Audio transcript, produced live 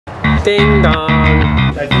Ding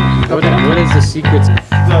dong. What is the secret?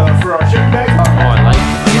 For our shipping bag. Oh, I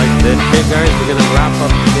like this. Okay, guys, we're gonna wrap up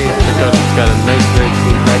today's pickup. It's got a nice, very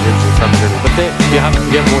clean package and stuff here. But you have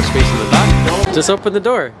to get more space in the back. Just open the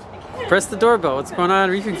door. Press the doorbell. What's going on,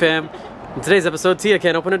 Reefing fam? In today's episode, Tia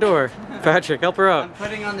can't open a door. Patrick, help her out. I'm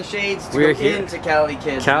putting on the shades to We're go here. into Cali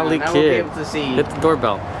Kid. Cali Kid. I won't be able to see. Hit the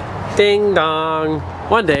doorbell. Ding dong.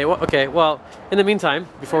 One day, okay, well, in the meantime,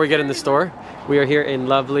 before we get in the store, we are here in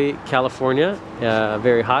lovely California,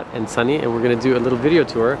 very hot and sunny, and we're going to do a little video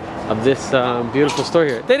tour of this beautiful store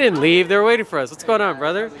here. They didn't leave, they were waiting for us. What's going on,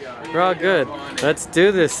 brother? We're all good. Let's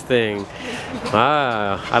do this thing.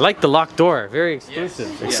 Ah, I like the locked door. Very exclusive.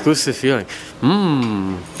 Yes. Exclusive feeling.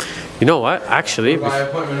 You know what? Actually, by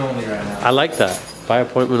appointment only right now. I like that. By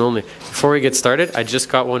appointment only. Before we get started, I just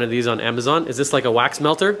got one of these on Amazon. Is this like a wax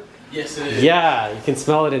melter? Yes, it is. Yeah, you can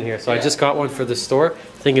smell it in here. So I just got one for the store.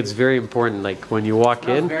 I think it's very important. Like when you walk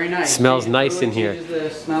in, very nice. Smells nice in here.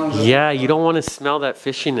 Yeah, you don't want to smell that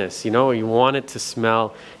fishiness. You know, you want it to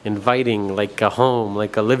smell inviting, like a home,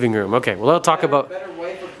 like a living room. Okay, well, I'll talk about better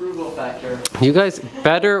wife approval factor. You guys,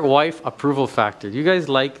 better wife approval factor. You guys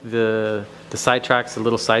like the sidetracks, the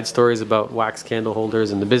little side stories about wax candle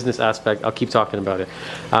holders and the business aspect. I'll keep talking about it.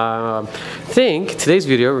 I think today's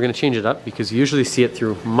video we're going to change it up because you usually see it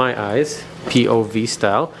through my eyes, POV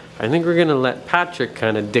style. I think we're going to let Patrick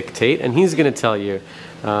kind of dictate, and he's going to tell you.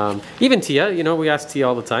 Even Tia, you know, we ask Tia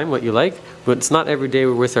all the time what you like, but it's not every day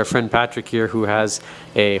we're with our friend Patrick here who has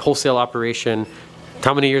a wholesale operation.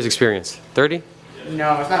 How many years experience? 30?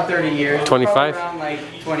 No, it's not 30 years. 25? Around like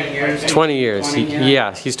 20 years. 20 years. 20,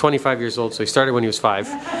 yeah, he's 25 years old, so he started when he was 5.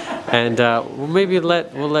 And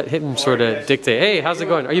we'll let him sort of dictate. Hey, how's it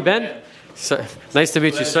going? Are you Ben? So, nice to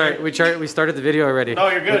meet you. Sorry, we started the video already. Oh,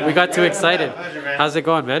 you're good. We got too excited. Pleasure, man. How's it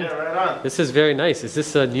going, Ben? Yeah, right on. This is very nice. Is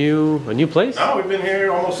this a new place? Oh, we've been here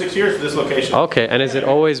almost 6 years for this location. Okay, and has it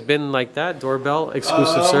always been like that? Doorbell,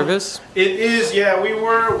 exclusive service? It is, yeah. We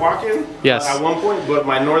were walk-in at one point, but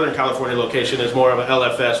my Northern California location is more of an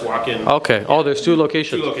LFS walk-in. Okay. Oh, there's 2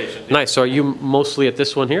 locations. 2 locations. Yeah. Nice. So are you mostly at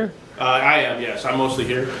this one here? I am, yes. I'm mostly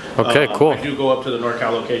here. Okay, cool. I do go up to the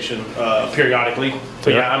NorCal location periodically,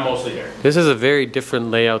 but yeah, I'm mostly here. This is a very different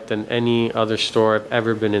layout than any other store I've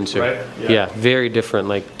ever been into. Right? Yeah, very different.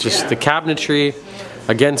 Like just the cabinetry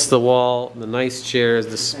against the wall, the nice chairs,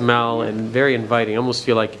 the smell, and very inviting. I almost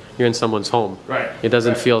feel like you're in someone's home. Right. It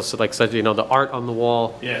doesn't feel so, like such, you know, the art on the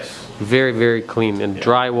wall. Yes. Very, very clean and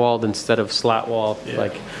dry-walled instead of slat-wall. Yeah.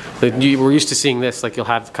 Like we're used to seeing this. Like you'll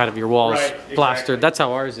have kind of your walls plastered. Exactly. That's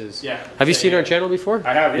how ours is. Yeah. Have you seen our channel before?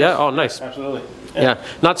 I have. Yes. Yeah. Oh, nice. Absolutely. Yeah.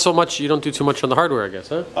 Not so much. You don't do too much on the hardware, I guess,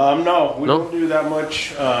 huh? No, we don't do that much.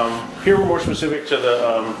 Here we're more specific to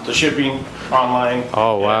the shipping online.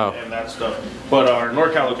 Oh, wow. And that stuff. But our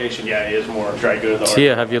NorCal location, yeah, is more dry goods.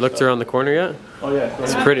 Tia, have you looked around the corner yet? Oh yeah.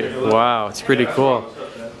 It's pretty. Wow, it's pretty cool.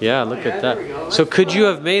 Yeah, look at that. So could you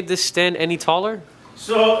have made this stand any taller?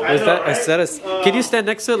 So Can you stand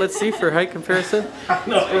next to it? Let's see for height comparison.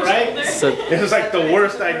 No, right? So this is like the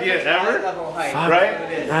worst idea ever,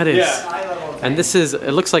 right? that is. Yeah. And this is.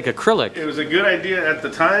 It looks like acrylic. It was a good idea at the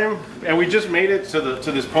time, and we just made it to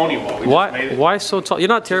this pony wall. We just made it. Why so tall? You're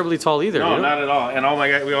not terribly tall either. No, you know? not at all. And oh my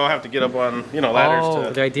God, we all have to get up on ladders.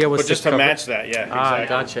 Oh, the idea was just to match that. Yeah,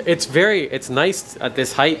 exactly. Gotcha. It's nice at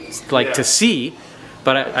this height, like to see.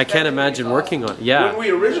 But I can't imagine working on it. Yeah. When we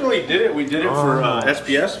originally did it, we did it for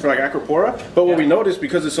SPS, for like Acropora. But what we noticed,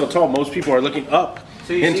 because it's so tall, most people are looking up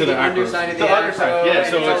so you into see the underside of the underside. Yeah,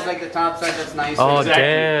 so it's like the top side that's nice. Oh, exactly.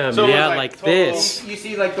 damn. So yeah, like this. You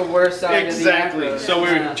see like the worst side exactly. of the So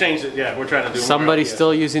we changed it. Yeah, we're trying to do Somebody's more,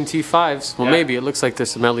 still using T5s. Well, maybe. It looks like there's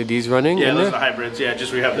some LEDs running Yeah, in those there. are the hybrids. Yeah,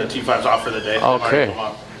 just we have the T5s off for the day.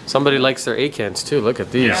 Okay. Somebody likes their A-cans too. Look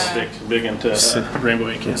at these. Yeah, big into rainbow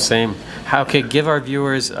A-cans. Same. Okay, give our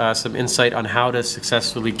viewers some insight on how to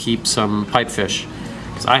successfully keep some pipefish.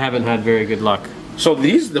 Because I haven't had very good luck. So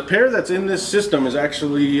the pair that's in this system is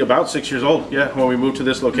actually about 6 years old. Yeah, when we moved to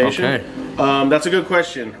this location. Okay. That's a good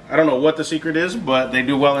question. I don't know what the secret is, but they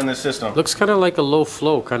do well in this system. Looks kind of like a low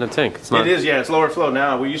flow kind of tank. It's not. It is, yeah. It's lower flow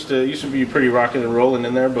now. We used to be pretty rocking and rolling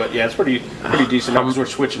in there, but yeah, it's pretty decent now because we're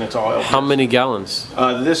switching it to all LPS. How many gallons?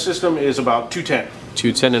 This system is about 210.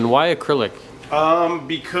 210, and why acrylic?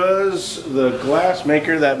 Because the glass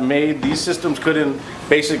maker that made these systems couldn't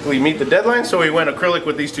basically meet the deadline, so we went acrylic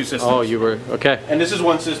with these two systems. Oh, you were okay. And this is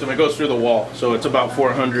one system. It goes through the wall, so it's about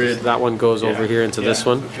 400. That one goes over here into this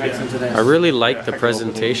one. I really like the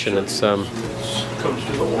presentation. It's comes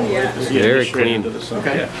through the wall. very clean.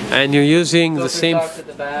 Okay. And you're using the same To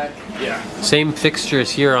the back. same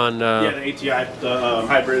fixtures here on Yeah, the ATI, the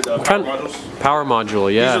hybrid power modules. power module.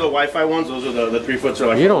 These are Yeah. the Wi-Fi ones. Those are the 3 foot. So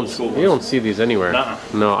like You school don't you don't see these anywhere. Nuh-uh.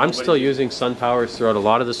 No, I'm still using Sun Powers throughout a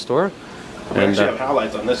lot of the store. We actually have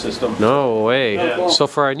halides on this system. No way. Yeah. So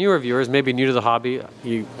for our newer viewers, maybe new to the hobby,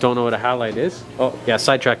 you don't know what a halide is. Oh yeah,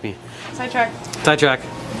 sidetrack me. Sidetrack.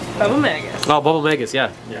 Bubble Magus. Oh, Bubble Megas, yeah.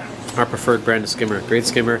 Yeah. Our preferred brand of skimmer. Great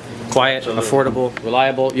skimmer, quiet, affordable,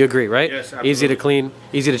 reliable. You agree, right? Yes, Easy to absolutely. clean,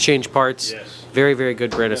 easy to change parts. Yes. Very, very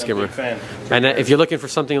good brand of Yeah, skimmer. big fan. And if you're looking for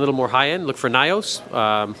something a little more high end, look for Nios.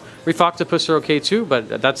 Reef Octopus are okay too,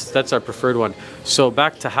 but that's our preferred one. So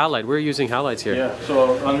back to halide. We're using halides here. Yeah. So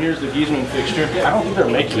here's the Giesman fixture. I don't think they're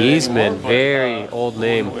making it Giesman, anymore, but, very old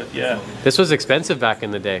name. Yeah. This was expensive back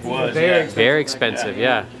in the day. Was, Very expensive,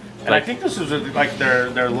 yeah. And I think this is like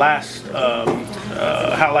their last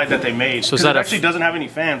halide that they made. So is 'Cause that it a actually doesn't have any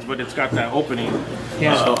fans, but it's got that opening.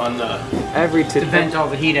 Yeah. So on the Every To vent all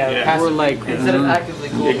the heat out. Yeah. Passive- We're like, instead of actively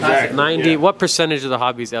cool. Exactly. 90. Yeah. What percentage of the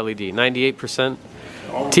hobby is LED? 98%.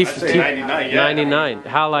 I'd say 99. Yeah. 99.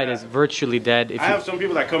 Halide is virtually dead. If I have some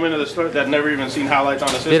people that come into the store that never even seen halides on the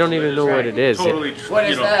system. They don't even know what it is. Totally, What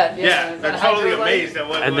is that? Yeah, Yeah, they're that totally hydrolite? amazed at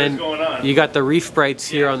what and is then going on. you got the reef brights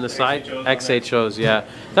here Yeah, on the side, XHOs on there. XHOs, yeah.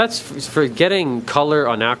 That's for getting color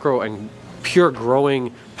on acro and pure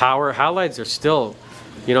growing power. Halides are still,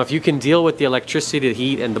 you know, if you can deal with the electricity, the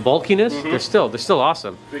heat, and the bulkiness, they're still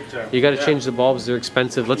awesome. Big time. You got to Yeah. change the bulbs; they're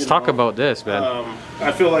expensive. Let's talk about this, man.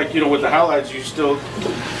 I feel like, you know, with the halides, you still,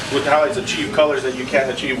 with the halides, achieve colors that you can't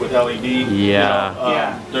achieve with LED. Yeah.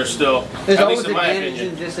 Yeah. They're still, There's at always least in my advantages opinion.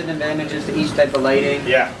 and disadvantages to each type of lighting.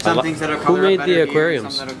 Yeah. Some things that are Who color made up the better here,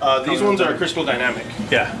 aquariums? some that are These color ones up are better. crystal dynamic.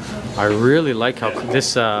 Yeah. I really like how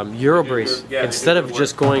this Euro brace, Yeah, they instead did of good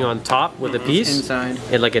just going on top with a piece, Inside.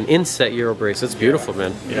 and like an inset Euro brace. It's beautiful,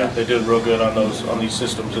 man. Yeah, they did real good on these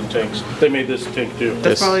systems and tanks. They made this tank too. This-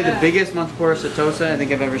 That's probably the biggest Montepora Setosa I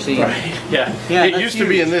think I've ever seen. Yeah. Yeah, It that's used to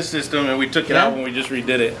be huge. in this system and we took it Yeah? out when we just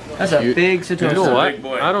redid it. That's a big Setosa. You know a what? big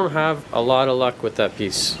boy. I don't have a lot of luck with that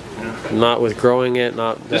piece. Not with growing it.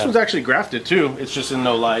 Not. This yeah. one's actually grafted too. It's just in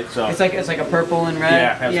no light, so. It's like a purple and red.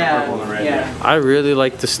 Yeah, it has the purple and red, yeah. I really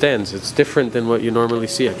like the stands. It's different than what you normally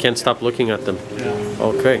see. I can't stop looking at them.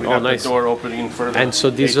 Okay. We Oh, got nice. the door opening for the And so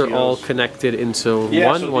these are all ATOs. connected into Yeah,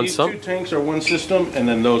 one so these sump. two tanks are one system, and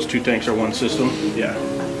then those two tanks are one system. Yeah.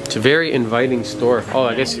 It's a very inviting store. Oh,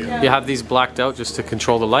 I guess you have these blacked out just to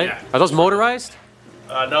control the light. Yeah. Are those motorized?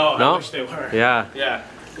 No, No? I wish they were. Yeah. Yeah.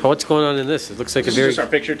 What's going on in this? It looks like This a very is just our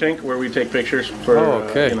picture tank where we take pictures for Oh,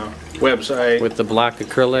 okay. you know, website. with the black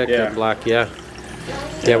acrylic Yeah. and black. Yeah.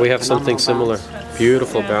 Yeah, we have something similar.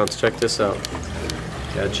 Beautiful bounce. Check this out.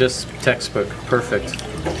 Yeah, just textbook. Perfect.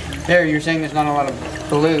 There, you're saying there's not a lot of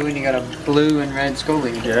blue, and you got a blue and red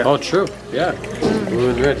scolding. Yeah. Oh, true. Yeah. Blue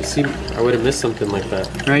and red. See, I would have missed something like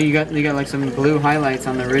that. Right, you got like some blue highlights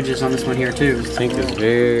on the ridges on this one here too. Tank is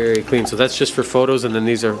very clean. So that's just for photos, and then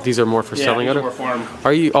these are more for Yeah, selling these out are of. more farm.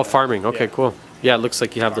 Are you? Oh, farming. Okay, Yeah. cool. Yeah, it looks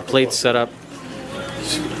like you have the plates set up.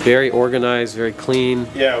 Very organized, very clean.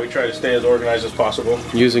 Yeah, we try to stay as organized as possible.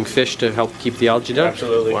 Using fish to help keep the algae down.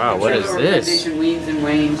 Absolutely. Wow, what is this? Organization weaves and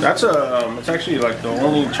wanes. That's it's actually like the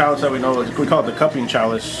only chalice that we know. We call it the cupping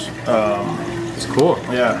chalice. It's cool.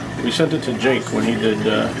 Yeah, we sent it to Jake when he did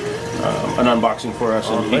an unboxing for us,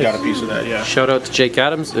 and he nice. got a piece of that. Yeah. Shout out to Jake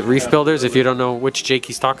Adams, the Reef Builders. If you don't know which Jake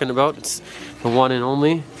he's talking about, it's the one and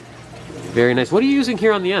only. Very nice. What are you using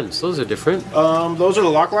here on the ends? Those are different. Those are the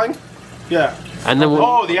lock line. Yeah. And then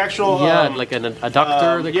Oh, the actual. yeah, like an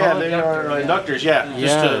adductor. They yeah, call it. they are inductors. Yeah, Yeah.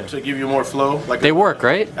 just to give you more flow. Like They work,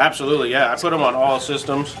 right? Absolutely, yeah. I put them on all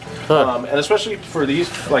systems, Huh. and especially for these,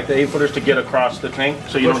 like the 8-footers, to get across the tank,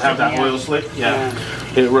 so you don't have that oil slick. Yeah,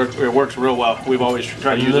 it works real well. We've always tried to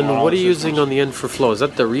And use them on then all what are the you using systems. on the end for flow? Is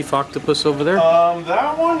that the Reef Octopus over there?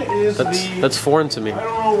 That one is That's foreign to me. I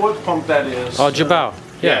don't know what pump that is. Oh, Jabao.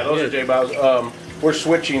 Yeah, those are J-Bows. We're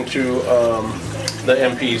switching to the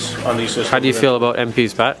MPs on these systems. How do you feel about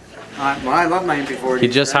MPs, Pat? Well, I love my MP40. He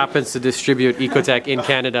just happens to distribute Ecotech in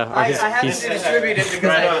Canada. Or I his- happen he's- to distribute it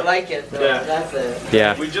because I like it. So Yeah. that's it.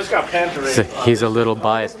 yeah, We just got Panther. he's a little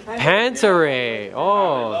biased. Pantaray.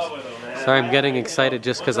 Oh, sorry, I'm getting excited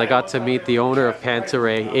just because I got to meet the owner of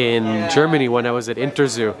Pantaray in Germany when I was at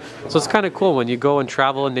Interzoo. So it's kind of cool when you go and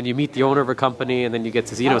travel and then you meet the owner of a company and then you get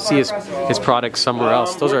to see his products somewhere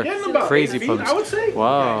else. Those We're are getting about crazy 8 feet, pumps. I would say.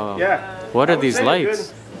 Wow. Yeah. What I are would these say they're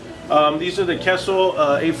lights? good. These are the Kessel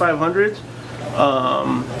 8500s.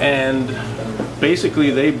 and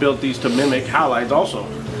basically they built these to mimic halides also.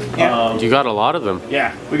 Yeah. You got a lot of them.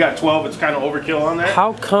 Yeah, we got 12. It's kind of overkill on that.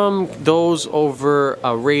 How come those over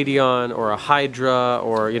a Radion or a Hydra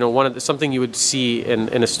or something you would see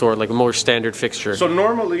in a store, like a more standard fixture? So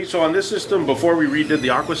normally, on this system, before we redid the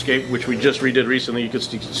Aquascape, which we just redid recently, you could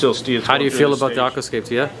still see it. How do you feel about the Aquascapes?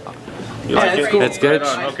 Yeah. You like it's it? cool. That's good.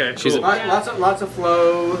 Right on. Okay, She's- cool. Lots of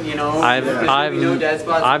flow, you know. I've no dead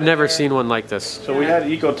spots I've in never there. seen one like this. So we had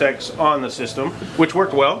Ecotechs on the system, which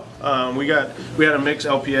worked well. We had a mix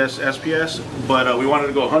LPS, SPS, but we wanted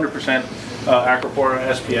to go 100% Acropora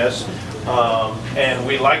SPS, and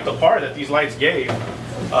we liked the par that these lights gave.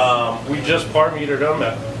 We just par metered them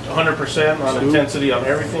at 100% on intensity on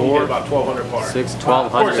everything. You get about 1200 par. 1200.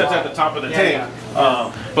 Of course, that's at the top of the tank.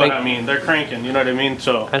 But I mean, they're cranking. You know what I mean?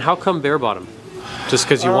 So. And how come bare bottom? Just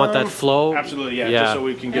because you want that flow? Absolutely, yeah. Just so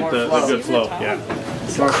we can get the good flow. Yeah.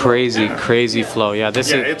 Crazy flow. Yeah,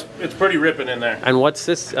 this is. It's pretty ripping in there. And what's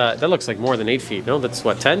this? That looks like more than 8 feet. No, that's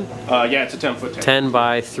what, 10? Yeah, it's a 10-foot tank. 10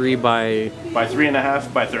 by 3 by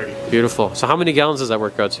 3.5 by 30. Beautiful. So how many gallons does that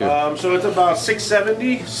work out to? So it's about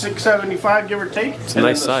 670, 675, give or take. It's a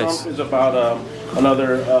nice size. The sump is about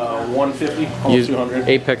another 150, almost 200.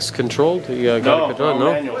 Apex controlled? You got No, it controlled?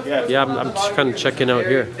 No? manual, yeah. Yeah, I'm just kind of checking out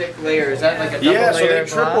here. Thick layer. Is that like a double Yeah, so layer they of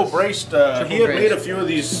triple glass? braced. He had made a few of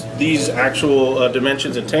these actual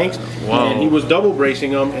dimensions and tanks, Wow. and he was double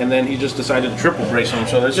bracing them, and then he just decided to triple brace them.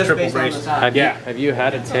 So there's Just triple based on the brace. size. Have you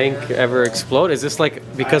had a tank ever explode? Is this like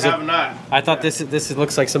because I of? have not. I thought this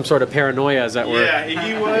looks like some sort of paranoia. Is that where? Yeah,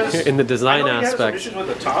 he was In the design I know he had some aspect. issues with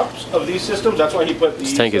the tops of these systems. That's why he put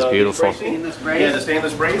these. tank is these beautiful. bracing. Stainless brace? Yeah, the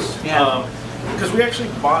stainless brace. Yeah. Because we actually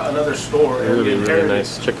bought another store and we Really inherited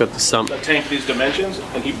nice. Check out the sump. the tank these dimensions,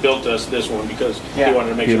 and he built us this one because he Yeah. wanted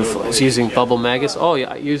to make Beautiful. sure. It's using bubble magus. Oh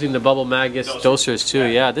yeah, using the bubble magus dosers too.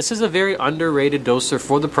 Yeah, this is a very underrated doser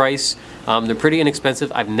for the price. They're pretty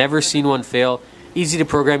inexpensive. I've never seen one fail. Easy to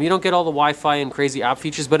program. You don't get all the Wi-Fi and crazy app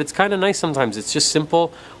features, but it's kind of nice sometimes. It's just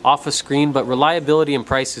simple, off a screen, but reliability and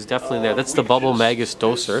price is definitely there. That's the bubble magus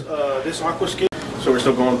doser. This Aquascape. So we're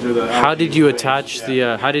still going through the. How did you attach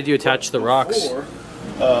the? How did you attach the rocks? Before,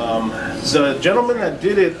 the gentleman that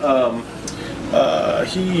did it,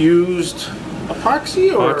 he used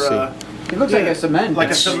epoxy or. Epoxy. It looks like a cement.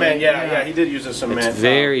 Like a cement, yeah, he did use a cement. It's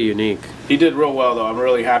very unique. He did real well though. I'm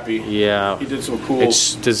really happy. Yeah. He did some cool.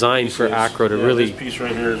 It's designed for pieces. acro to Yeah, really. This piece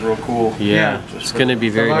right here is real cool. Yeah, Yeah. it's gonna be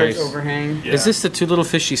The very large nice. overhang. Yeah. Is this the two little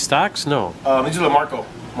fishy stacks? No. These are the Marco.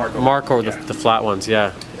 Marco, Yeah. the flat ones.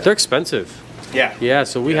 Yeah, they're expensive. Yeah. Yeah,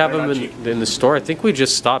 so we Yeah, have they're them not in the store. I think we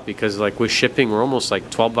just stopped because like with shipping, we're almost like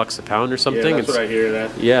 $12 a pound or something. Yeah, that's what I hear.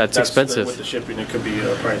 That's expensive. with the shipping, it could be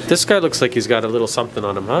pricey. This guy looks like he's got a little something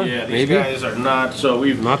on him, huh? Yeah, these Maybe guys are not. So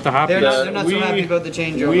we've not the They're happiest. not, they're not so happy about the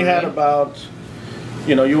changeover. We had right? about.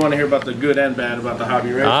 You know, you want to hear about the good and bad about the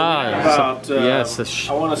hobby, right? Ah, So we had about, yes,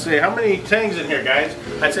 I want to say, how many tangs in here, guys?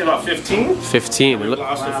 I'd say about 15. 15. We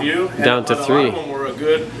lost a few. Down and to a lot 3. of them were a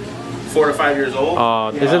good 4 to 5 years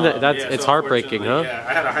old. Isn't that Yeah, it's so heartbreaking, huh? unfortunately, Yeah,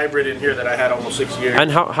 I had a hybrid in here that I had almost 6 years. And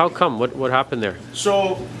how come? What happened there?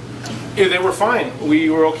 So, yeah, they were fine. We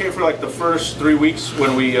were okay for like the first 3 weeks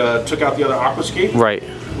when we took out the other Aquascape. Right.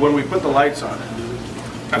 When we put the lights on it.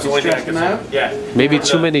 That's the only thing I Stressed can them say. out? Yeah. Maybe And,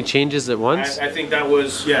 too many changes at once. I think that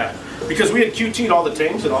was, yeah. Because we had QT'd all the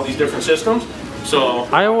tanks and all these different systems. So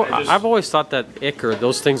I've always thought that ick or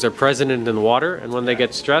those things are present in the water, and when they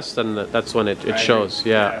get stressed, then that's when it shows.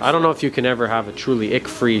 Yeah. I don't know if you can ever have a truly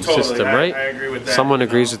ick-free system, right? I agree with that. Someone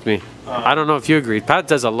agrees with me. I don't know if you agree. Pat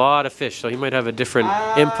does a lot of fish, so he might have a different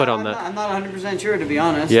input on that. I'm not 100% sure, to be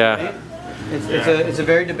honest. Yeah. Right? It's a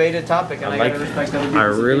very debated topic, and I gotta respect other people's I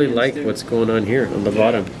really opinions, like too. what's going on here on the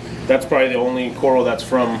bottom. That's probably the only coral that's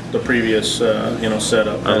from the previous,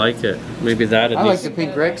 setup. I like it. Maybe that. I like the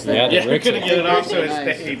pink bricks. Yeah, Yeah, we Ricks couldn't are get it off, so it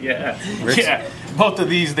nice. stayed. Yeah, Ricks- yeah. Both of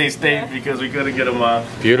these they stayed because we couldn't get them off.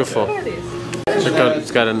 beautiful. Check out,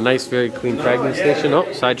 it's got a nice, very clean fragment station.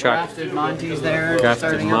 Oh, sidetrack. Grafted Monty's there. Grafted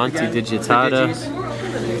starting up Monty again.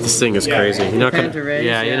 Digitata. This thing is crazy. You're not gonna, Panta rays,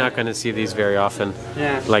 yeah, you're yeah. not gonna see these very often.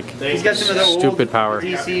 Yeah. Like He's got some of the old stupid power.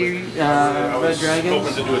 DC I Red was Dragons.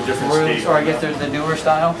 hoping to do a different Or, stage. or I guess there's the newer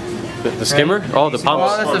style. The skimmer? Oh, the Oh,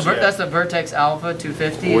 pumps. that's the Vertex Alpha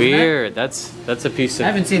 250. isn't it? Weird. That's a piece I of.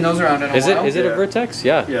 haven't seen those around in a Is while. it a Yeah. Vertex?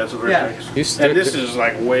 Yeah. Yeah, it's a Vertex. You still- And this is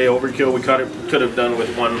like way overkill. We could have done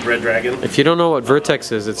with one Red Dragon. If you don't know what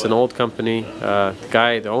Vertex is, it's an old company.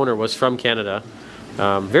 The owner was from Canada.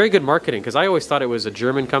 Very good marketing, because I always thought it was a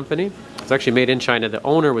German company. It's actually made in China. The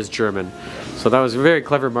owner was German. So that was very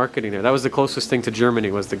clever marketing there. That was the closest thing to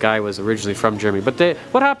Germany. Was the guy was originally from Germany. But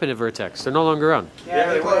what happened to Vertex? They're no longer around.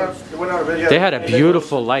 Yeah, they went out of it. They had a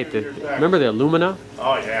beautiful light. Remember the Illumina?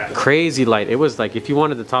 Oh yeah. Crazy light. It was like if you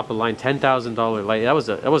wanted the top of the line $10,000 light. That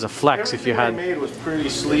was a flex if you had. Everything they made was pretty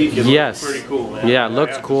sleek. It Yes. looked pretty cool, man. Yeah, it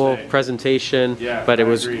looked cool. Presentation. Yeah, but it I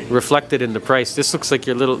was agree. reflected in the price. This looks like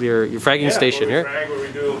your fragging station where here. Where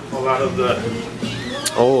we do a lot of the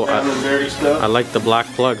Oh, dirty stuff. I like the black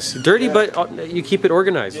plugs. Dirty, but you keep it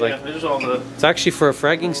organized. Yeah, Like there's all the it's actually for a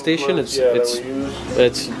fragging station. plugs,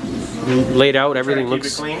 It's laid out. Everything keep it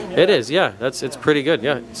looks. clean, It is. Yeah, it's pretty good.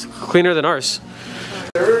 Yeah, it's cleaner than ours.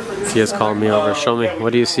 Tia's calling me over. Show me.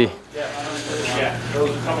 What do you see? Yeah,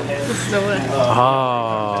 those come in handy.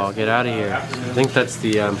 Oh, get out of here. I think that's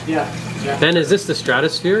the. Ben, is this the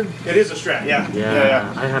Stratosphere? It is a Strat, yeah.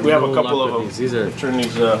 Yeah, I have we have no a couple luck of with them. these. These are. Turn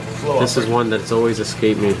these flow This is one that's always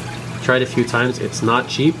escaped me. Tried a few times. It's not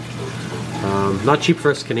cheap. Not cheap for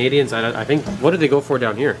us Canadians. I think. What did they go for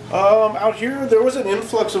down here? Out here, there was an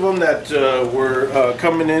influx of them that were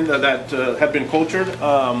coming in that had been cultured.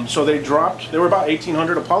 So they dropped. They were about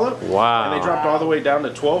 1,800 a polyp. Wow. And they dropped all the way down to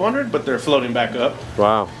 1,200, but they're floating back up.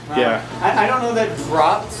 Wow. Yeah. I don't know that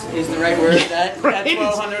dropped is the right word. That Right.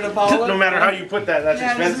 1,200 a polyp. No matter how you put that, that's Yeah,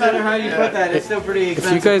 it expensive. doesn't matter how you put that. It's still pretty If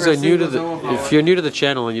expensive. you guys for a are new to single zone if polyp. you're new to the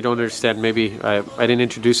channel and you don't understand, maybe I didn't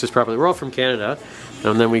introduce this properly. We're all from Canada,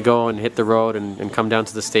 and then we go and hit the road and come down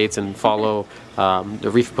to the States and follow the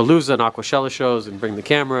Reef Palooza and Aquashella shows and bring the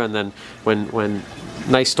camera. And then when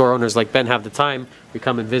nice store owners like Ben have the time, we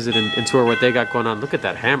come and visit and tour what they got going on. Look at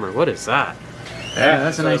that hammer. What is that? Yeah,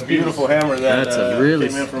 that's a it's nice beautiful hammer that That's a really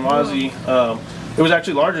came in from Aussie. It was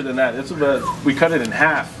actually larger than that. It's about, we cut it in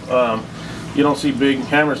half. You don't see big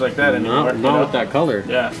hammers like that anymore. Not with that color.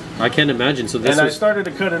 Yeah. I can't imagine. So this And I is started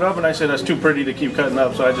to cut it up, and I said that's too pretty to keep cutting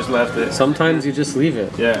up, so I just left it. sometimes you just leave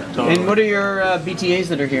it. Yeah. Totally. And what are your BTAs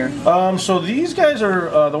that are here? So these guys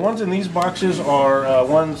are the ones in these boxes are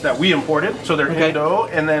ones that we imported, so they're Indo,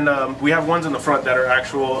 and then we have ones in the front that are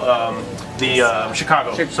actual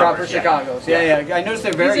Chicago. Proper Chicago's. Yeah. I noticed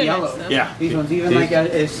they're very These are yellow. nice, though. Yeah. These ones, even like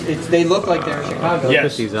they look like they're Chicago.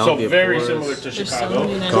 Yes. these So very Albiopores. similar to There's so Chicago.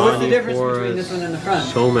 many nice So what's the Gaudy difference pores. between this one and the front?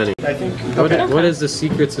 So many. I think. What is the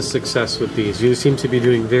secrets of success with these? You seem to be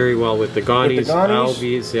doing very well with the Gaudis, Gaudis,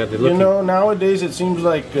 Albies. Yeah, they're You looking. know, nowadays it seems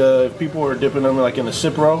like if people are dipping them like in a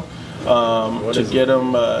Cipro to get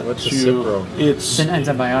them What's a to. Cipro? It's It's an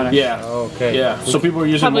antibiotic. yeah. Okay. Yeah. So people are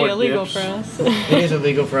using Probably more illegal dips. for us. It is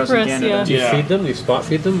illegal for us For in us, Canada. yeah. Do you Yeah. feed them? Do you spot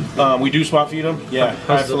feed them? We do spot feed them. Yeah.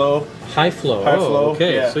 High How's the- flow. High flow. High Oh, flow,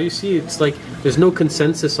 okay. yeah. So you see, it's like there's no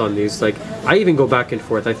consensus on these. Like I even go back and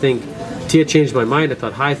forth. I think Tia changed my mind. I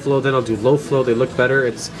thought high flow, then I'll do low flow. They look better.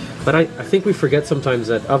 But I think we forget sometimes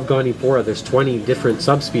that of Gaunipora, there's 20 different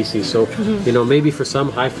subspecies. So you know, maybe for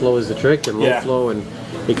some high flow is the trick, and low Yeah. flow, and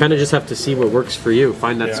you kind of just have to see what works for you.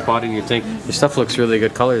 Find that Yeah. spot in your tank. Your stuff looks really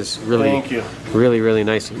good. Colors really, Thank you. really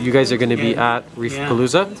nice. You guys are going to be at Reef Yeah.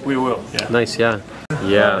 Palooza. We will. Yeah. Nice, yeah.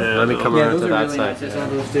 Yeah. Let me come Yeah, around those to are that really side. nice. I saw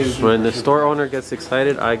those too. When the store owner gets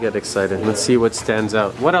excited, I get excited. Let's see what stands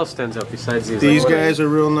out. What else stands out besides these? These Like, what guys are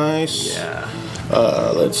real nice. Yeah.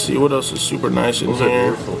 Let's see what else is super nice in Those are here.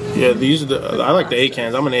 beautiful. Yeah, these are the. I like the A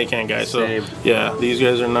cans. I'm an A can guy, so Same. yeah, these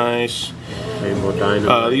guys are nice. Rainbow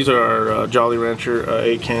Dino. These are our Jolly Rancher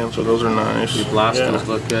A cans, so those are nice. Blastos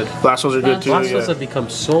Yeah. look good. Blastos are good too. Blastos Yeah. have become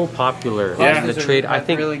so popular Yeah. in the trade. I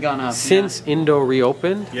think really gone up. since Indo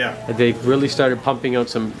reopened, Yeah. they've really started pumping out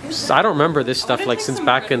some. I don't remember this stuff like since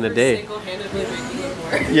back in the day.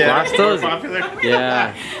 Yeah, Blastos? they're popular.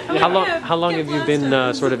 Yeah. How long have you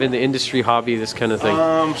been sort of in the industry hobby, this kind of thing?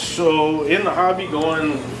 So in the hobby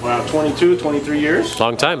going, wow, 22, 23 years.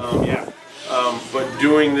 Long time. Yeah. But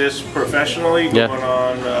doing this professionally Yeah. going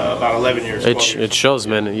on about 11 years. 12 years. It shows,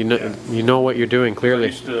 man. You know what you're doing clearly.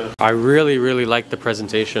 Used to- I really like the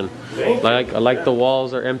presentation. Thank you. I like the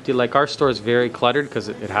walls are empty. Like our store is very cluttered because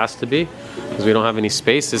it has to be because we don't have any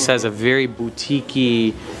space. This has a very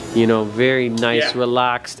boutique-y, you know, very nice, Yeah.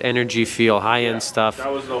 relaxed energy feel, high-end stuff.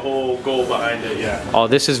 That was the whole goal behind it. Yeah. Oh,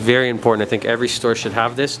 this is very important. I think every store should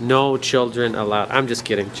have this. No children allowed. I'm just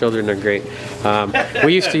kidding. Children are great.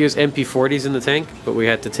 We used to use MP40s in the tank, but we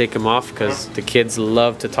had to take them off because the kids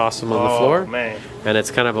love to toss them on the floor. Man. and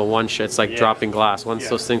it's kind of a one shot. It's like dropping glass. Once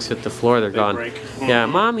those things hit the floor, they're gone. Break. Yeah,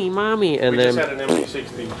 mommy, and we then just had an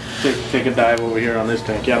MD60 take a dive over here on this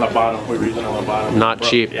tank. Yeah, on the bottom. We're using it on the bottom. not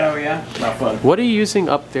cheap. Oh yeah. Not fun. What are you using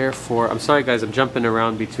up there for? I'm sorry, guys. I'm jumping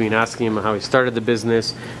around between asking him how he started the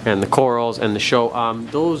business and the corals and the show.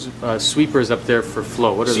 Those sweepers up there for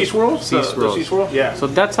flow. What are Sea those? swirls? Sea swirls. The sea swirl? Yeah. So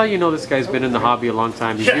that's how you know this guy's been in the hobby a long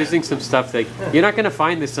time. He's Yeah. using some stuff that you're not going to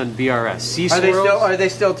find this on BRS. Sea swirls. Are they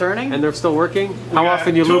still turning? And they're still working? How got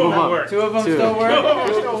often you two lube of them them up? work. Two of them Two. still work. Two of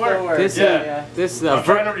them still work. This, Yeah. I'm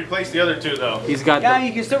trying to replace the other two though. he's got. Yeah, the-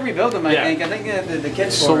 you can still rebuild them. I Yeah. think. I think the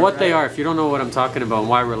kids. so what they are, if you don't know what I'm talking about and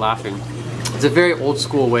why we're laughing, it's a very old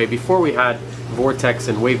school way. Before we had Vortex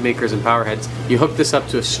and wave makers and power heads, you hook this up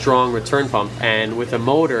to a strong return pump, and with a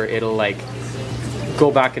motor, it'll like go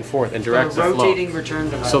back and forth and direct the flow. rotating return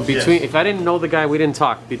device. So between, if I didn't know the guy, we didn't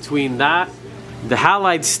talk. Between that, the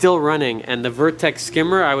halide's still running, and the Vertex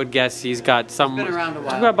skimmer, I would guess he's got some. been around a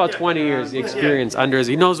while. He's got about 20 years experience under his.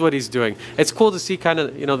 He knows what he's doing. It's cool to see kind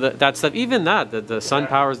of that stuff. Even that, the sun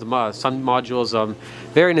powers, the sun modules,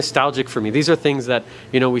 very nostalgic for me. These are things that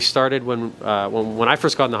we started when I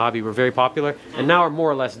first got in the hobby, were very popular, and now are more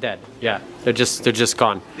or less dead. Yeah, they're just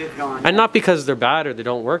gone. They're gone. And not because they're bad or they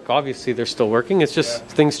don't work. Obviously, they're still working. It's just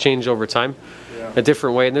things change over time. A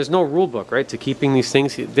different way, and there's no rule book, right, to keeping these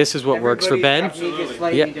things. This is what works for Ben. Everybody's technique is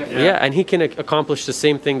slightly Yeah, different. yeah, and he can accomplish the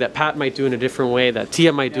same thing that Pat might do in a different way, that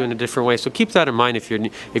Tia might do in a different way. So keep that in mind if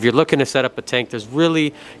you're looking to set up a tank. There's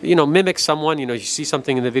really, mimic someone. You see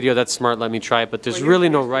something in the video that's smart, let me try it. But there's really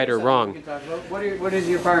no right or wrong. What is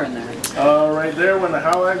your power in there? Right there, when the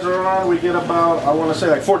halides are on, we get about, I want to say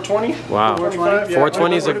like 420. Wow. 425, yeah.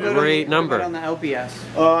 420 is a What about great what about number. on the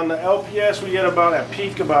LPS. On the LPS, we get about at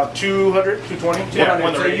peak about 200, 220. Yeah,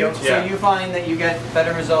 when the radio. So you find that you get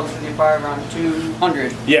better results with your power around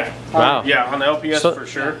 200. Yeah. Wow. Yeah, on the LPS So- for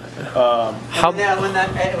sure. How- When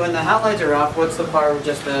the halides are off, what's the power?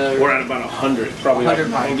 Just the We're at about 100, probably like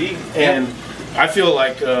 100. 90. And I feel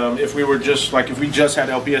like if we just had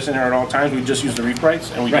LPS in there at all times, we just use the reef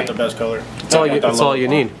brights and we get the best color. That's all you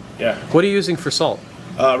need. Yeah. What are you using for salt?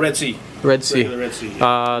 Red Sea. Red Sea. Regular Red Sea.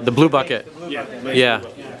 The blue bucket. Yeah.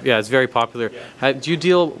 Yeah, it's very popular. Do you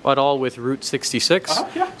deal at all with Route 66?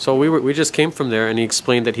 Yeah. So we just came from there, and he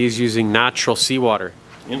explained that he's using natural seawater.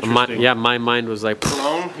 Interesting. My mind was like,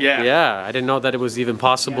 Cologne? Yeah. yeah, I didn't know that it was even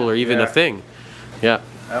possible or even a thing. Yeah.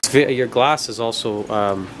 Your glass is also,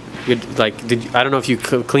 I don't know if you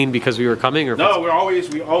cleaned because we were coming or. No, we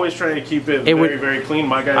always try to keep it very clean.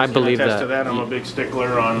 My guys can believe attest that. to that. I'm a big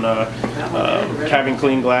stickler on having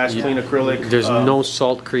clean glass, clean acrylic. There's no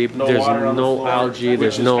salt creep. no There's water on the no floor, algae. which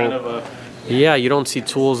There's is no. kind of a, Yeah, you don't see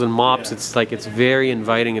tools and mops. Yeah. It's very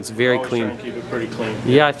inviting. It's very always clean. try and keep it pretty clean.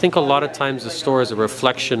 Yeah, I think a lot of times the store is a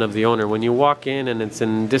reflection of the owner. When you walk in and it's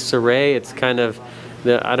in disarray, it's kind of,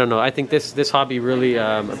 I don't know. I think this hobby really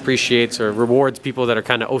appreciates or rewards people that are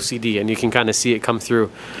kind of OCD, and you can kind of see it come through.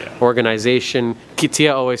 Yeah. Organization.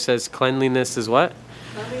 Kitia always says cleanliness is what?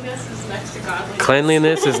 Cleanliness is next to godliness.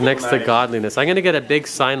 Cleanliness is next to Nice. godliness. I'm gonna get a big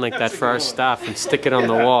sign like that That's a for good our one. staff and stick it on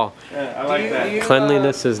the wall. Yeah, I like that.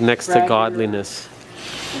 Cleanliness is next to Brad, godliness.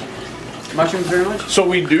 mushrooms very much? So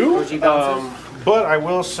we do, OG bounces? but I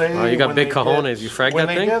will say. Oh, you got when big they cojones. get- You frag when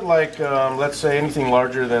that they thing? get like, let's say anything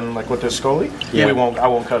larger than like with this scully, Yeah. I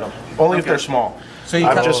won't cut them. Only if they're small. So you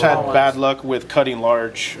I've cut just the had small bad luck with cutting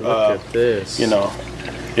large. Look at this.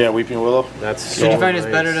 Yeah, weeping willow. That's So so you find it's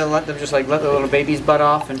nice. better to let them just like let the little babies butt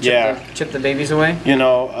off and chip the babies away?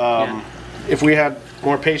 If we had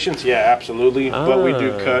more patience, yeah, absolutely. But we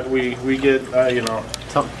do cut. We get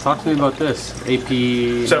Talk to me about this.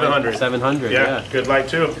 AP 700. 700. yeah, Yeah. good light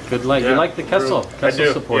too. Good light. Yeah, You like the Kessel? I Kessel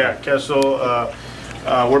do. supporter. Yeah, Kessel.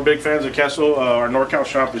 We're big fans of Kessel. Our NorCal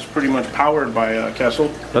shop is pretty much powered by Kessel.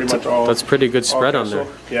 That's pretty good spread on there.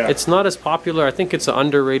 Kessel. Yeah. It's not as popular. I think it's an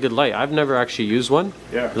underrated light. I've never actually used one.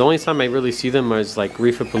 Yeah. The only time I really see them is like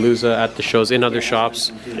Reefapalooza at the shows in other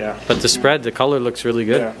shops. Yeah. But the spread, the color looks really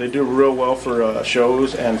good. Yeah, they do real well for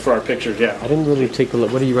shows and for our pictures. Yeah. I didn't really take a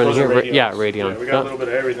look. What are you running Those are here? Radions. Yeah, Radion. Yeah, we got a little bit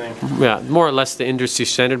of everything. Yeah, more or less the industry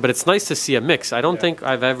standard, but it's nice to see a mix. I don't think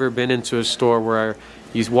I've ever been into a store where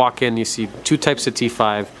you walk in, you see two types of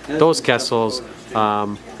T5, those Kessels,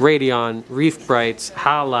 Radion, Reef Brights,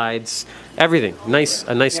 halides, everything. A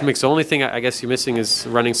nice mix. The only thing I guess you're missing is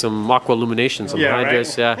running some aqua illumination, some Yeah, right.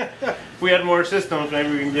 hydras. Yeah. If we had more systems, maybe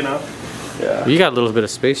we can, Yeah. You got a little bit of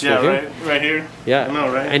space Yeah, right here. right here. Yeah. I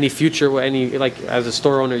know, right? Any future, like as a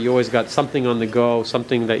store owner, you always got something on the go,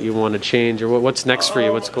 something that you want to change, or what's next for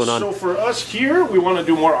you? What's going on? So for us here, we want to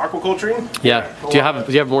do more aquaculturing. Yeah. Do you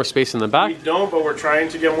have more space in the back? We don't, but we're trying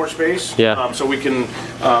to get more space. Yeah. So we can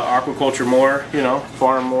aquaculture more,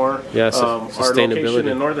 farm more. Yeah, Our sustainability. location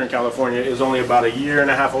in Northern California is only about 1.5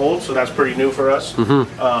 years old, so that's pretty new for us.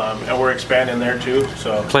 And we're expanding there too.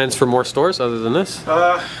 So plans for more stores other than this?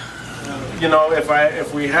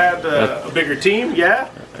 If we had a bigger team, yeah.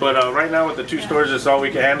 But right now with the 2 stores, it's all we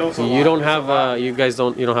can handle. So You don't have you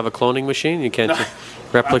don't have a cloning machine? You can't just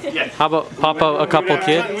replicate. Yeah. How about pop out a couple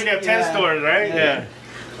kids? We'd have 10 stores, right? Yeah.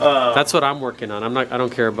 That's what I'm working on. I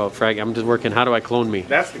don't care about frag. I'm just working. How do I clone me?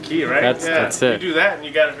 That's the key, right? That's it. You do that, and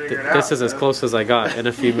you got to figure it out. This is as close as I got in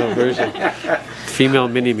a female version. Female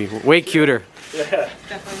mini me, way cuter. Yeah.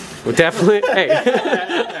 Well, definitely. Hey.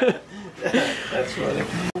 That's funny.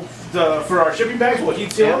 For our shipping bags, we'll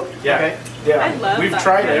heat seal them. Yeah. Okay. Yeah. I love We've that.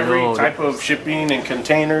 tried every No. type of shipping and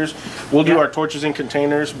containers. We'll do our torches in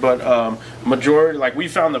containers, but majority, like we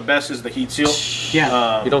found the best is the heat seal.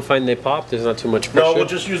 Yeah. You don't find they pop? There's not too much pressure? No, we'll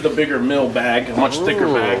just use the bigger mill bag, a much thicker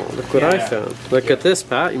Oh, bag. look what I found. Look at this,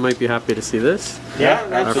 Pat. You might be happy to see this. Yeah,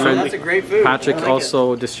 That's, friend that's a great food. Patrick I like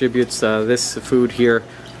also distributes this food here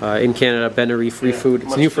in Canada, Benary Free Food.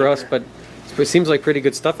 It's much new for us, thicker. but it seems like pretty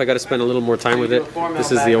good stuff. I got to spend a little more time with it.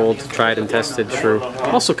 This is the old tried and tested true.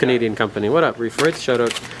 Also Canadian company. What up, Reef Rights? Shout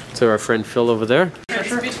out to our friend Phil over there. It's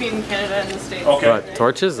between Canada and the States. Okay. What,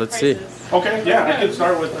 torches? Let's see. Prices. Okay, yeah, I can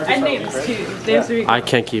start with. And names too. Names are I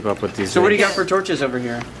can't keep up with these. So what do you names. got for torches over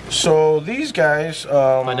here? So these guys,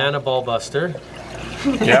 Banana ball buster.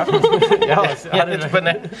 yeah, yeah, it's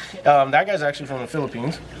banana. That guy's actually from the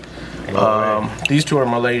Philippines. These 2 are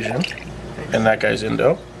Malaysian, and that guy's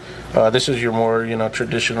Indo. This is your more,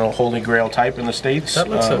 traditional Holy Grail type in the States. That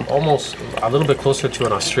looks almost a little bit closer to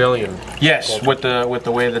an Australian. Yes, with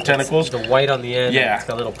the way of the tentacles. The white on the end. Yeah. It's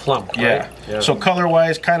got a little plump. Yeah. Right? So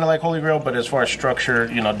color-wise, kind of like Holy Grail, but as far as structure,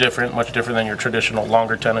 different, much different than your traditional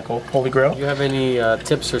longer tentacle Holy Grail. Do you have any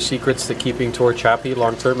tips or secrets to keeping torch happy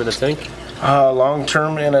long term in a tank? Long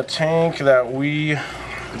term in a tank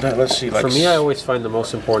let's see. Like For me, I always find the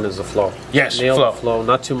most important is the flow. Yes, Nail flow. the flow,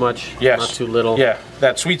 not too much, Yes. not too little. Yeah,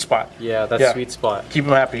 that sweet spot. Yeah, that Yeah. sweet spot. Keep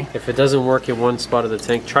them happy. If it doesn't work in one spot of the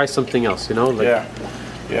tank, try something else, Like, Yeah.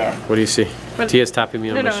 Yeah. What do you see? But- Tia's tapping me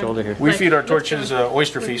on No, my no. shoulder here. We Like, feed our let's torches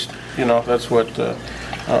oyster feast. That's what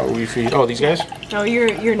we feed. Oh, these guys? Oh, your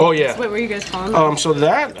Oh, yeah. What were you guys calling them? So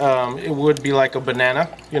that it would be like a banana.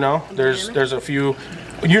 There's a few.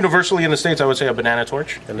 Universally in the States, I would say a banana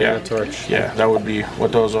torch. Banana yeah. torch. Yeah, that would be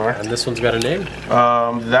what those are. And this one's got a name?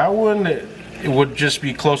 That one, it would just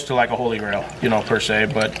be close to like a Holy Grail, per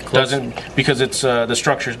se, but doesn't because it's the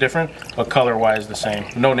structure's different, but color-wise the same.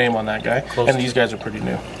 No name on that guy, Close and to- these guys are pretty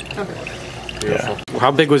new. Beautiful.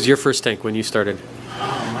 How big was your first tank when you started?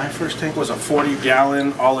 My first tank was a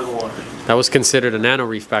 40-gallon all-in-one. That was considered a nano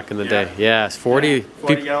reef back in the day. Yes, 40. Yeah,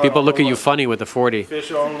 40 gallon People look at you all-in-one. funny with the 40.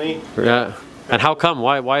 Fish only. Yeah. And how come?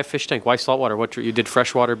 Why a fish tank? Why saltwater? What you did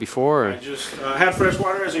freshwater before? Or? I just had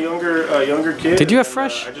freshwater as a younger kid. Did you have and,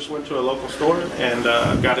 fresh? I just went to a local store and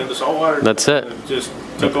got into saltwater. That's it. And just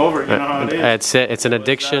took over. You know how it is. It's an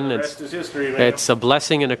addiction. The It's rest is history, man. it's a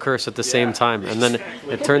blessing and a curse at the same time. And then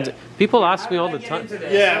it turns. People ask me all the time.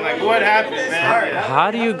 Yeah, like what happened, man?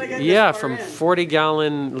 How do you? Yeah, from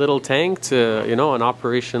 40-gallon little tank to an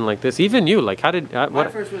operation like this. Even you, like, how did? My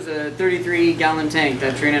What? first was a 33-gallon tank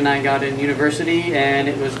that Trina and I got in university, and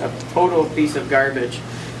it was a total piece of garbage.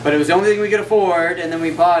 But it was the only thing we could afford, and then we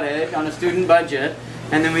bought it on a student budget,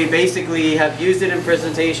 and then we basically have used it in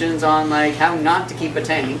presentations on like how not to keep a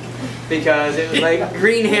tank, because it was like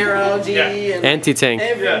green hair algae and Anti-tank.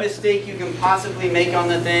 every mistake you can possibly make on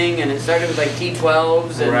the thing, and it started with like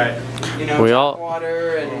T12s and Right. We all-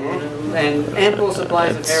 water and ample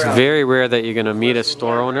supplies of hair It's algae. very rare that you're gonna meet a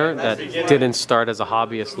store owner that didn't start as a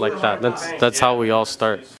hobbyist like that. That's how we all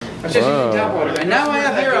start. It's just using tap water. And now I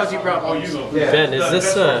have hair algae problems. Ben, is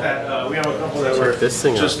this we have a couple that were this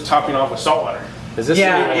thing? just topping off with saltwater. Is this?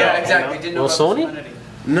 Yeah, exactly. Didn't know about the Wilsoni? salinity.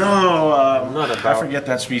 No, Not a I Bauer. forget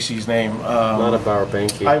that species name. Not a Bauer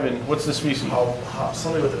Banky. Ivan, what's the species?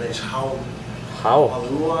 Something with the name How?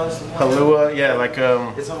 Halua. Halua, yeah, like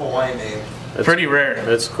It's a Hawaiian name. pretty rare.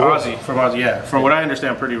 It's cool. Aussie, from Aussie, yeah. From what I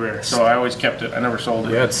understand, pretty rare. So I always kept it. I never sold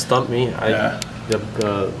it. Yeah, it stumped me. Yeah.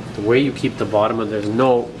 The way you keep the bottom of there's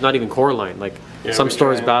not even core line. Like Yeah, Some we're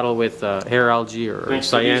stores trying. battle with hair algae or Thanks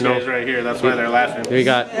to these guys cyano. right here. That's why they're laughing. We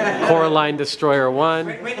got Coraline Destroyer 1,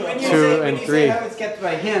 2, and 3. How it's kept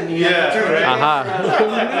by him, you Yeah, have to turn it right. around. Aha.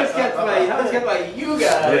 How it's kept by you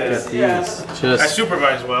guys. Look Yeah. at these. I Just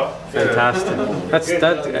supervise well. fantastic. That's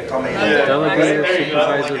that. Delegator, There you go.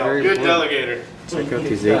 supervisor, very Good important. delegator. Check out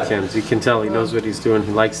these A-cams. You can tell he knows what he's doing.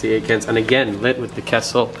 He likes the A-cams. And again, lit with the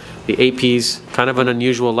Kessel, the APs. Kind of an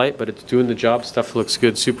unusual light, but it's doing the job. Stuff looks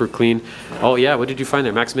good, super clean. Oh yeah, what did you find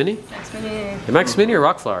there? Max Mini? Max Mini. The Max Mini or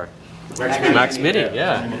Rockflower? Max Mini,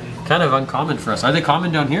 yeah. Kind of uncommon for us. Are they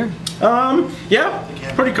common down here? Yeah,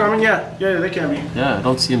 pretty common. Yeah, they can be. Yeah, I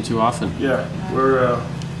don't see them too often. Yeah, we're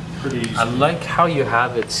pretty. I like how you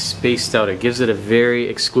have it spaced out. It gives it a very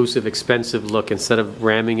exclusive, expensive look instead of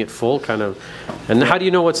ramming it full, kind of. And how do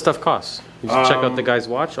you know what stuff costs? You just check out the guy's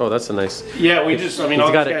watch. Oh, that's a nice. Yeah, we just. I mean, He's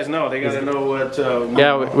all got these it. guys know. They gotta know what.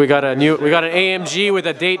 Yeah, we got an AMG with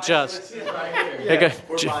a date just.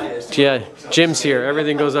 Yeah, Jim's here.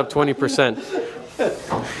 Everything goes up 20%.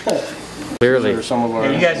 Clearly. Some of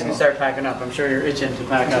our. You guys can start packing up. I'm sure you're itching to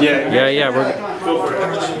pack up. Yeah. We're Go for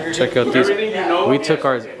it. check out these. Everything you know. We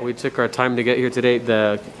took our time to get here today.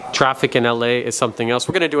 The traffic in LA is something else.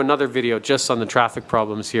 We're gonna do another video just on the traffic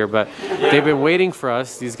problems here, but they've been waiting for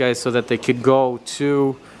us, these guys, so that they could go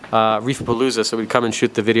to Reefapalooza, so we'd come and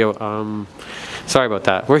shoot the video. Sorry about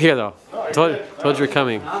that. We're here though. Told you we're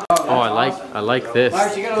coming. Oh, I like this.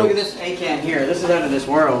 Lars, you gotta look at this A-can here. This is out of this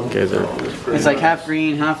world. Guys are It's like half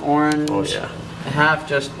green, half orange. Oh yeah. Half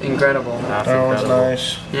just incredible. Half That one's incredible.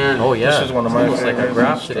 nice. Yeah. Oh yeah. This is one of my Almost like a favorites.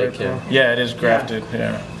 grafted A-cam. Yeah, it is grafted.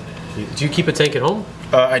 Yeah. Do you keep a tank at home?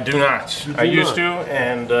 I do not. I do used not? to,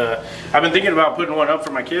 and I've been thinking about putting one up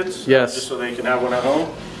for my kids. Yes. Just so they can have one at home.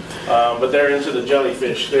 But they're into the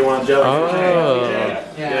jellyfish. They want jellyfish. Oh.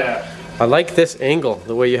 Yeah. I like this angle,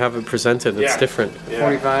 the way you have it presented. It's Yeah. different.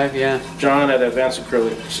 45, yeah. John at Advanced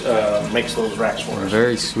Acrylics makes those racks for us.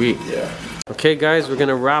 Very sweet. Yeah. Okay, guys, we're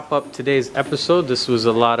gonna wrap up today's episode. This was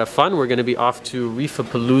a lot of fun. We're gonna be off to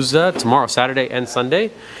Reefapalooza tomorrow, Saturday and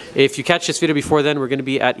Sunday. If you catch this video before then, we're gonna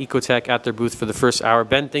be at Ecotech at their booth for the first hour.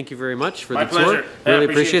 Ben, thank you very much for My the pleasure. tour. Yeah, Really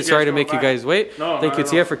appreciate appreciate it. you Sorry guys to make you coming guys wait. No, Thank not you, at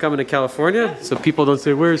Tia, all. for coming to California, so people don't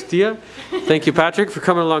say, "Where's Tia?" Thank you, Patrick, for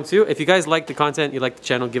coming along too. If you guys like the content, you like the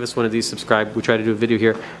channel, give us one of these. Subscribe. We try to do a video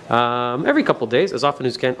here every couple days, as often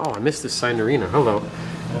as you can. Oh, I missed this Sinorina. Hello.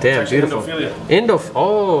 Damn, actually beautiful. Endophilia.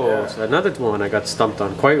 Oh, so another one I got stumped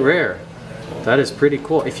on. Quite rare. That is pretty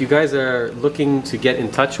cool. If you guys are looking to get in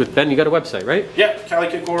touch with Ben, you got a website, right? Yeah, Cali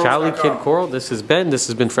Kid Coral. Cali Kid Coral. This is Ben. This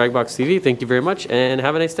has been Fragbox TV. Thank you very much, and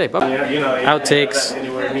have a nice day. Bye. Yeah, you know, you Outtakes. can't have that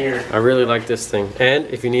anywhere near. I really like this thing. And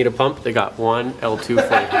if you need a pump, they got one L2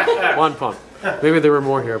 for you. One pump. Maybe there were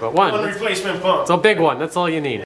more here, but one. One replacement pump. It's a big one. That's all you need.